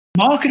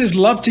Marketers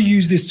love to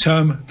use this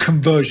term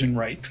conversion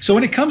rate. So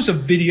when it comes to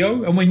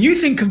video, and when you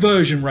think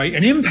conversion rate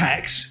and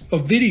impacts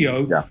of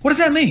video, what does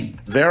that mean?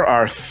 There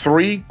are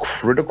three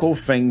critical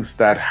things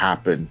that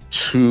happen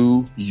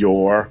to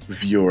your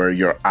viewer,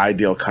 your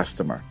ideal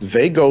customer.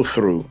 They go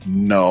through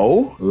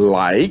know,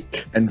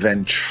 like, and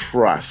then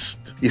trust.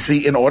 You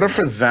see, in order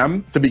for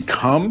them to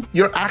become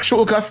your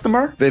actual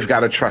customer, they've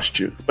got to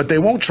trust you. But they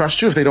won't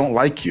trust you if they don't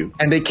like you.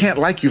 And they can't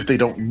like you if they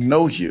don't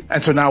know you.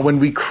 And so now when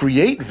we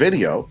create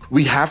video,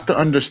 we have to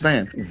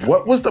understand,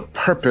 what was the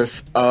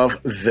purpose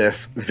of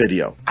this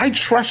video? I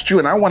trust you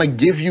and I want to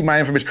give you my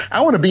information.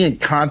 I want to be in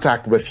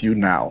contact with you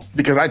now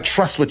because I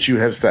trust what you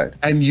have said.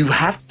 And you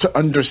have to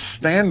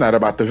understand that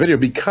about the video,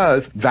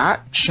 because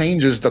that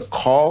changes the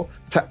call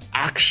to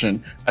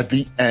action at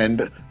the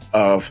end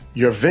of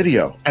your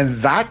video. And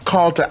that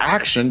call to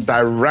action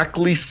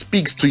directly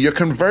speaks to your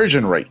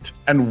conversion rate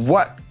and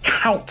what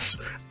counts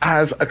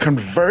as a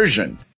conversion.